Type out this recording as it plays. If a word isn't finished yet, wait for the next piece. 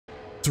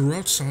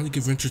Throughout Sonic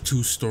Adventure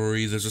 2's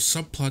story, there's a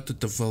subplot that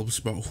develops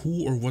about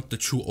who or what the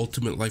true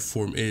ultimate life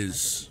form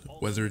is.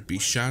 Whether it be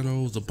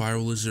Shadow, the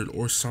Bio-Lizard,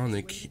 or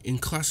Sonic, in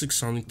classic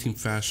Sonic Team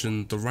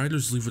fashion, the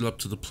writers leave it up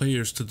to the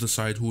players to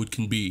decide who it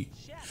can be.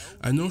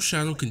 I know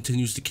Shadow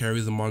continues to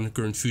carry the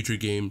moniker in future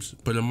games,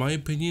 but in my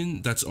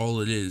opinion, that's all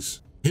it is.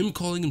 Him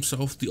calling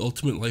himself the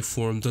ultimate life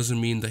form doesn't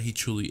mean that he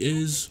truly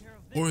is,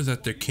 or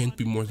that there can't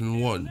be more than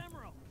one.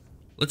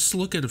 Let's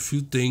look at a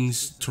few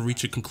things to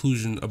reach a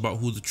conclusion about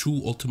who the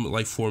true ultimate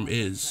life form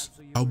is.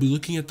 I'll be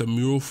looking at the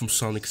mural from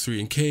Sonic 3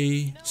 and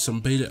K,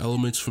 some beta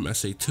elements from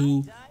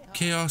SA2,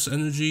 Chaos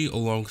Energy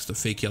along with the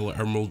fake yellow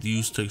emerald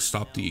used to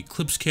stop the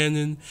Eclipse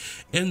cannon,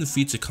 and the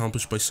feats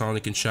accomplished by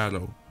Sonic and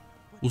Shadow.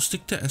 We'll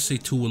stick to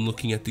SA2 when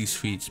looking at these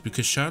feats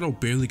because Shadow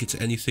barely gets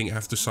anything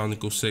after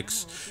Sonic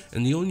 06,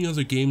 and the only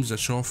other games that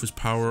show off his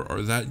power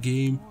are that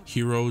game,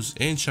 Heroes,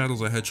 and Shadow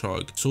the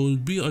Hedgehog, so it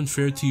would be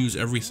unfair to use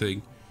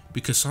everything,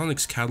 because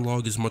Sonic's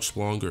catalog is much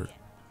longer.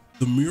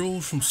 The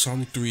mural from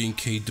Sonic 3 and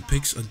K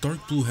depicts a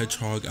dark blue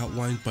hedgehog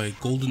outlined by a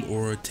golden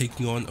aura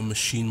taking on a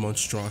machine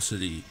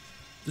monstrosity.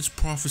 This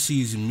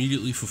prophecy is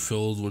immediately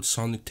fulfilled when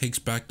Sonic takes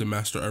back the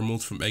Master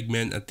Emerald from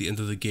Eggman at the end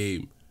of the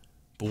game.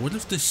 But what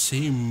if this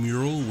same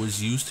mural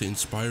was used to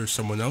inspire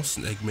someone else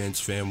in Eggman's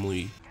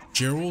family?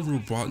 Gerald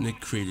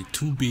Robotnik created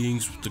two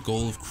beings with the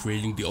goal of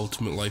creating the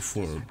ultimate life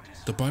form,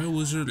 the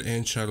Bio-Lizard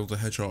and Shadow the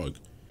Hedgehog.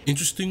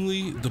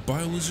 Interestingly, the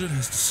Bio-Lizard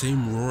has the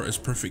same roar as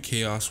Perfect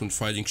Chaos when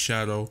fighting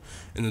Shadow,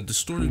 and a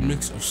distorted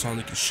mix of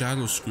Sonic and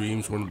Shadow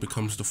screams when it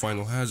becomes the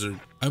final hazard.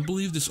 I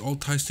believe this all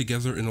ties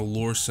together in a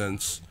lore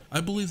sense. I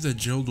believe that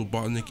Gerald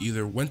Robotnik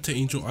either went to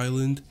Angel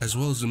Island, as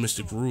well as the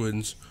Mystic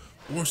Ruins,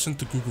 or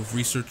sent a group of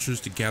researchers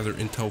to gather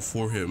intel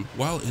for him.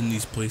 While in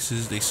these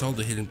places, they saw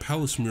the Hidden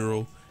Palace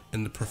mural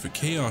and the Perfect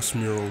Chaos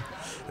mural,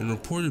 and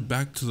reported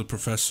back to the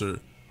professor,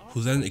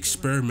 who then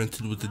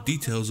experimented with the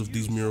details of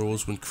these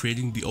murals when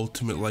creating the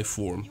ultimate life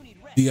form.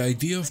 The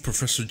idea of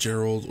Professor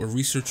Gerald or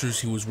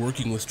researchers he was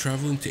working with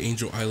traveling to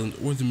Angel Island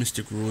or the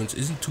Mystic Ruins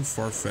isn't too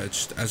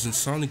far-fetched, as in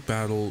Sonic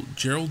Battle,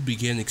 Gerald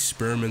began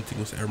experimenting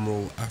with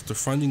Emerald after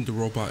finding the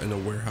robot in a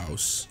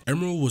warehouse.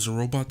 Emerald was a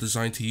robot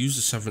designed to use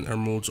the 7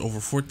 emeralds over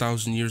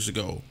 4,000 years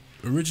ago.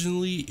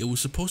 Originally, it was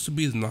supposed to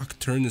be the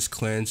Nocturnus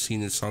clan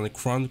seen in Sonic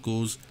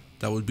Chronicles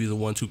that would be the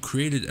ones who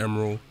created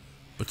Emerald,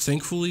 but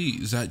thankfully,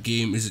 that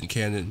game isn't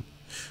canon.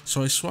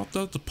 So I swapped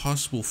out the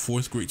possible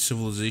 4th great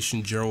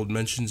civilization Gerald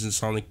mentions in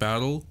Sonic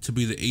Battle to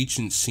be the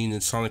Ancients seen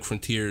in Sonic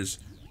Frontiers,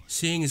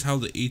 seeing as how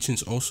the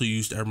Ancients also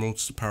used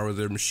emeralds to power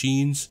their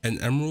machines,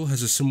 and Emerald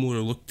has a similar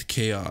look to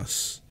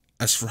Chaos.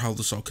 As for how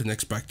this all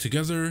connects back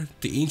together,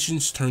 the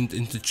Ancients turned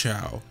into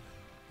Chao.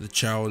 The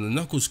Chao and the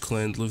Knuckles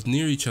clan lived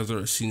near each other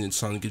as seen in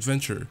Sonic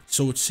Adventure,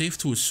 so it's safe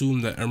to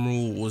assume that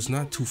Emerald was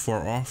not too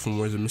far off from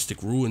where the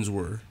Mystic Ruins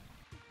were.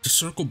 To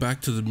circle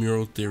back to the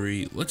Mural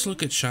Theory, let's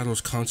look at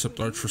Shadow's concept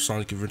art for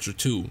Sonic Adventure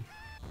 2.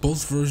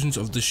 Both versions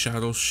of this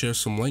Shadow share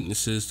some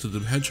likenesses to the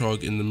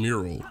hedgehog in the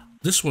mural.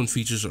 This one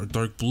features a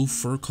dark blue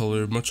fur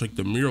color much like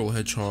the mural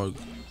hedgehog,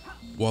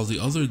 while the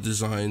other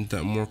design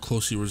that more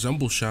closely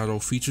resembles Shadow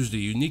features the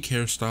unique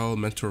hairstyle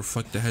meant to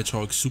reflect the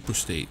hedgehog's super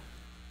state.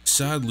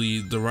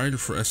 Sadly, the writer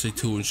for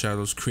SA2 and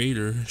Shadow's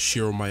creator,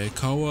 Shiro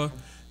Maekawa,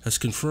 has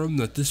confirmed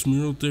that this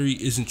Mural Theory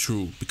isn't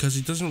true because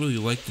he doesn't really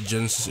like the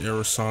Genesis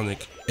era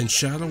Sonic, and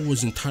Shadow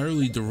was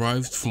entirely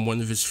derived from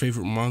one of his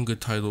favorite manga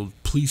titled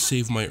Please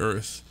Save My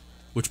Earth,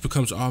 which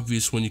becomes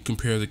obvious when you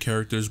compare the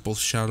characters both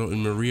Shadow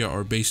and Maria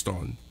are based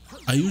on.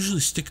 I usually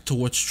stick to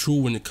what's true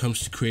when it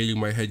comes to creating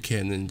my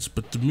headcanons,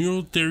 but the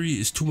Mural Theory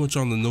is too much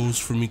on the nose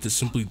for me to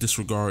simply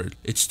disregard.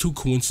 It's too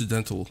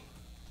coincidental.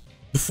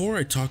 Before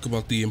I talk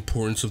about the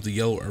importance of the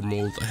Yellow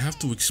Emerald, I have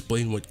to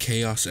explain what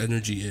Chaos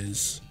Energy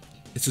is.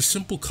 It's a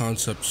simple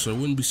concept, so I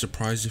wouldn't be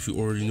surprised if you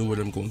already knew what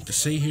I'm going to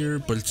say here,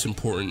 but it's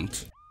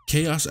important.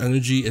 Chaos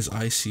Energy, as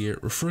I see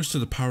it, refers to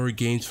the power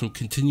gained from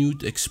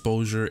continued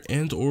exposure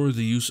and or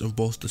the use of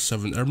both the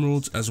 7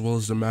 emeralds as well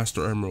as the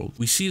Master Emerald.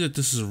 We see that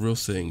this is a real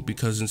thing,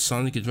 because in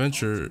Sonic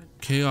Adventure,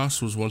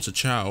 Chaos was once a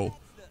Chao,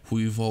 who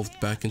evolved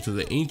back into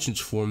the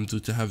Ancients form due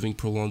to having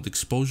prolonged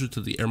exposure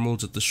to the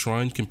emeralds at the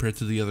shrine compared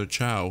to the other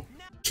Chao.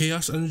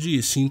 Chaos Energy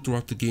is seen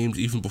throughout the games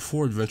even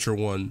before Adventure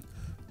 1.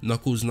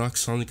 Knuckles knocked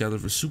Sonic out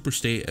of his super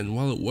state, and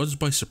while it was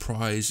by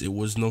surprise, it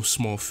was no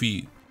small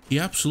feat. He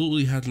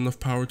absolutely had enough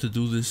power to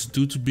do this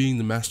due to being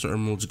the Master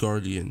Emerald's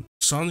guardian.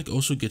 Sonic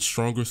also gets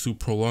stronger through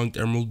prolonged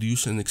emerald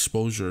use and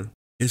exposure.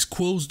 His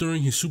quills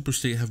during his super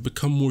state have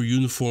become more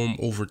uniform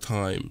over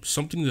time,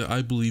 something that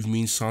I believe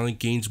means Sonic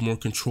gains more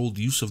controlled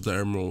use of the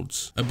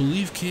emeralds. I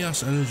believe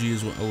Chaos Energy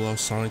is what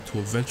allows Sonic to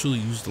eventually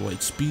use the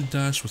light speed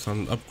dash without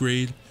an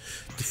upgrade,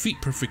 defeat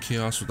Perfect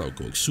Chaos without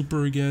going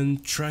super again,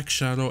 track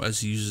Shadow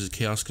as he uses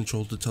Chaos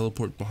Control to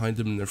teleport behind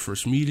him in their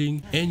first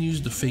meeting, and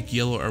use the fake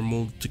Yellow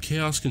Emerald to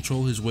Chaos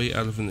Control his way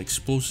out of an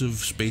explosive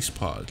space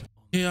pod.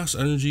 Chaos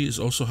Energy is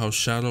also how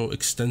Shadow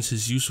extends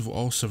his use of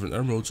all 7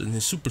 emeralds in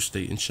his super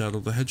state in Shadow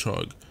the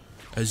Hedgehog,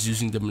 as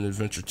using them in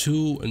Adventure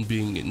 2 and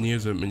being near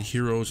them in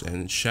Heroes and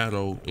in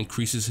Shadow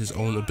increases his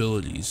own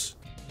abilities.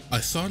 I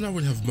thought I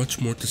would have much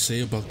more to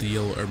say about the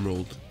Yellow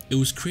Emerald, It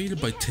was created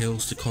by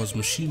Tails to cause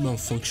machine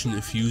malfunction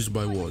if used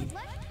by one.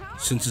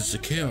 Since it's a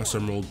Chaos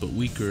Emerald but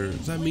weaker,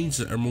 that means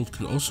the emerald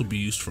can also be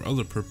used for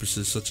other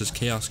purposes such as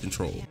chaos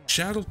control.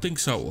 Shadow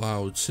thinks out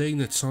loud, saying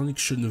that Sonic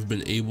shouldn't have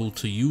been able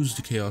to use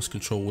the chaos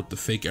control with the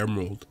fake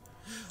emerald.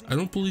 I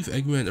don't believe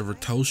Eggman ever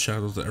tells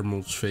Shadow the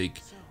emerald's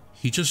fake.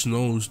 He just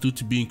knows due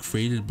to being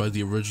created by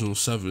the original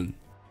 7.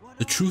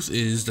 The truth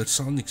is that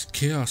Sonic's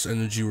Chaos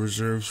Energy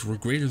reserves were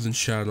greater than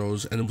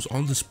Shadow's, and it was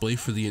on display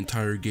for the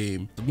entire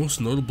game. The most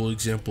notable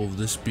example of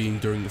this being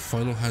during the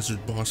Final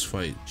Hazard boss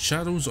fight.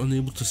 Shadow is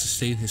unable to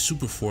sustain his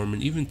super form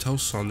and even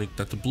tells Sonic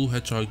that the Blue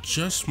Hedgehog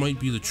just might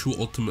be the true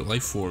Ultimate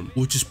Lifeform,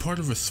 which is part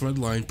of a thread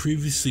line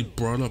previously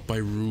brought up by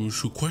Rouge,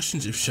 who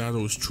questions if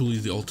Shadow is truly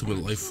the Ultimate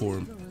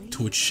Lifeform,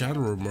 to which Shadow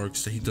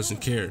remarks that he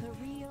doesn't care,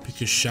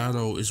 because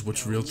Shadow is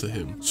what's real to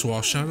him. So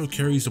while Shadow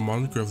carries the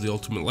moniker of the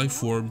Ultimate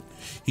Lifeform,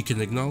 he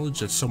can acknowledge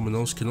that someone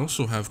else can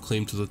also have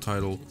claim to the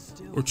title,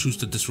 or choose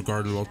to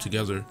disregard it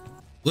altogether.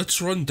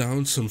 Let's run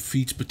down some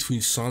feats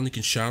between Sonic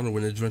and Shadow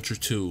in Adventure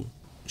 2.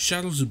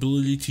 Shadow's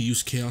ability to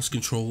use Chaos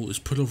Control is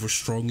put over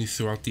strongly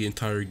throughout the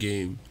entire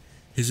game.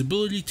 His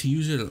ability to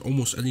use it at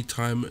almost any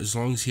time as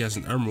long as he has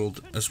an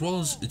emerald, as well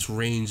as its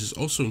range, is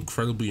also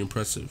incredibly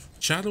impressive.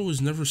 Shadow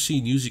is never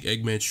seen using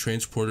Eggman's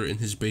transporter in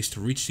his base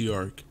to reach the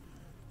Ark.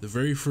 The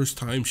very first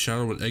time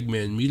Shadow and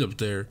Eggman meet up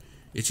there,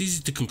 it's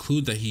easy to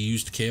conclude that he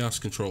used Chaos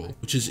Control,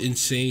 which is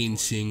insane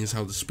seeing as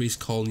how the space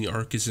colony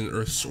Ark is in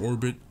Earth's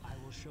orbit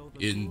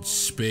in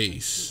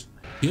space.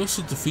 He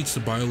also defeats the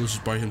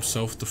Biologist by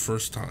himself the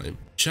first time.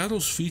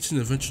 Shadow's feats in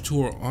Adventure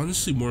 2 are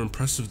honestly more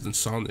impressive than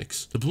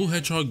Sonic's. The Blue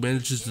Hedgehog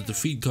manages to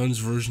defeat Gun's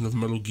version of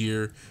Metal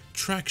Gear,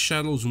 track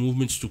Shadow's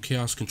movements through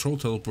Chaos Control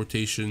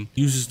teleportation,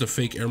 uses the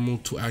fake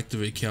emerald to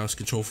activate Chaos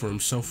Control for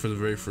himself for the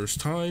very first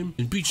time,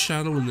 and beats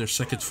Shadow in their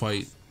second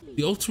fight.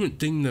 The ultimate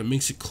thing that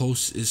makes it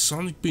close is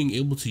Sonic being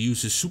able to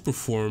use his super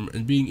form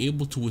and being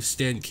able to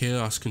withstand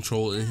Chaos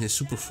Control in his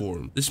super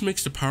form. This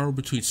makes the power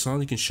between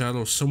Sonic and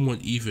Shadow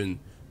somewhat even,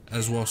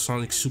 as while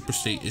Sonic's super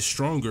state is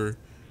stronger,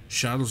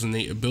 Shadow's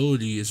innate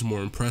ability is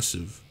more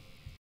impressive.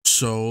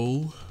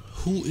 So,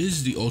 who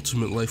is the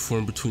ultimate life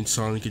form between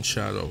Sonic and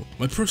Shadow?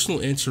 My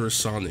personal answer is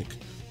Sonic.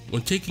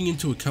 When taking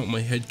into account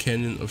my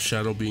headcanon of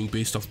Shadow being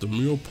based off the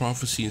Mural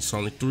prophecy in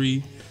Sonic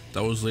 3,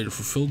 that was later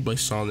fulfilled by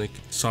Sonic,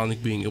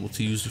 Sonic being able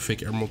to use the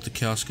fake emerald to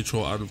chaos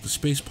control out of the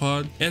space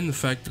pod, and the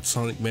fact that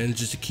Sonic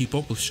manages to keep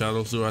up with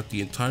Shadow throughout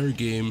the entire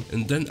game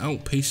and then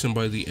outpace him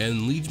by the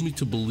end leads me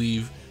to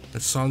believe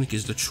that Sonic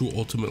is the true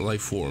ultimate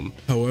life form.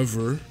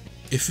 However,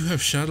 if you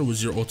have Shadow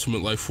as your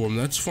ultimate life form,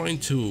 that's fine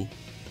too.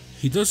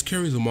 He does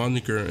carry the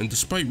moniker, and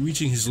despite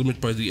reaching his limit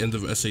by the end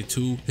of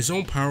SA2, his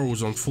own power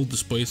was on full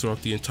display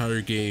throughout the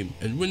entire game,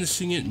 and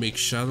witnessing it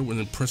makes Shadow an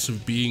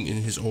impressive being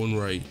in his own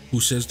right, who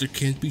says there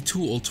can't be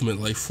two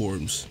ultimate life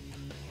forms.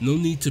 No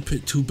need to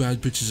pit two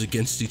bad bitches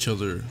against each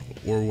other,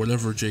 or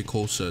whatever J.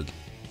 Cole said.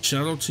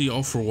 Shout out to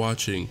y'all for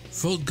watching.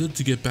 Felt good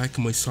to get back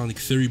in my Sonic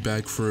theory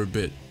bag for a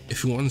bit.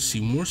 If you want to see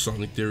more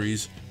Sonic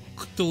theories,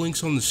 click the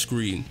links on the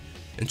screen,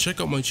 and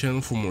check out my channel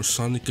for more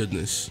Sonic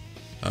goodness.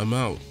 I'm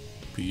out.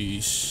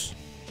 Peace.